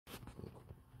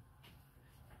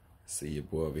See your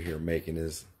boy over here making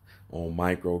his own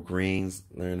microgreens,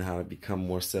 learning how to become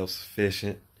more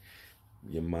self-sufficient.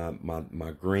 Give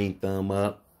my green thumb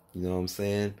up, you know what I'm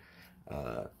saying?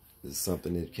 It's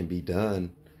something that can be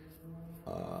done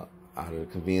out of the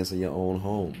convenience of your own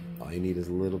home. All you need is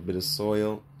a little bit of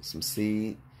soil, some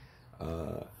seed,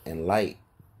 and light.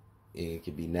 And it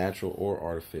can be natural or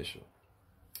artificial.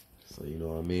 So you know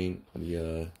what I mean?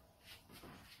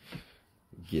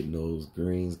 Getting those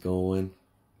greens going,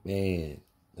 man,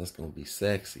 that's gonna be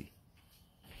sexy.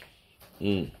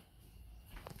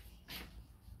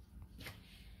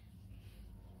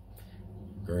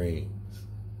 Greens,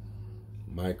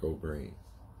 microgreens.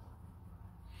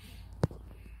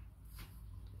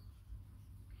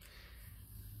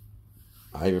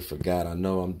 I even forgot. I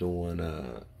know I'm doing.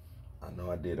 I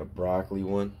know I did a broccoli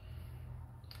one,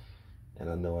 and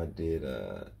I know I did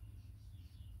a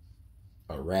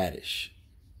radish.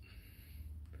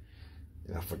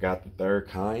 And I forgot the third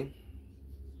kind.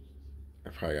 I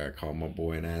probably gotta call my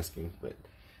boy and ask him. But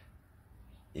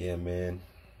yeah, man,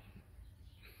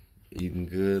 eating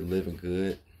good, living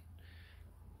good,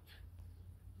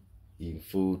 eating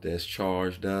food that's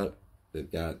charged up,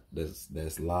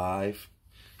 that's live.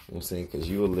 You know what I'm saying? Because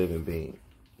you're a living being.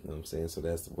 You know what I'm saying? So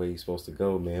that's the way you're supposed to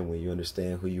go, man. When you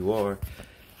understand who you are,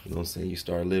 you know what I'm saying? You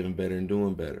start living better and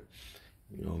doing better.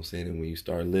 You know what I'm saying? And when you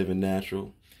start living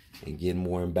natural and getting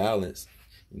more in balance,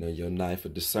 you know, your knife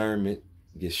of discernment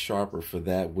gets sharper for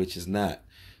that which is not.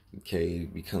 Okay?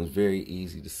 It becomes very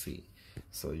easy to see.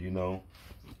 So, you know,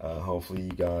 hopefully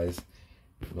you guys,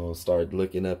 you know, start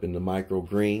looking up in the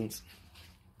microgreens.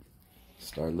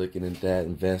 Start looking at that,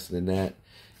 investing in that,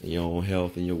 in your own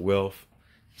health and your wealth.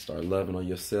 Start loving on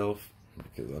yourself.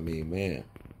 Because, I mean, man.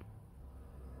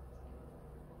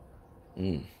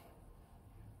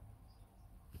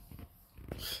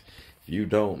 If you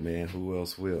don't, man, who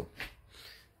else will?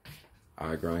 All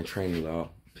right, Grind Training Law.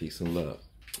 Peace and love.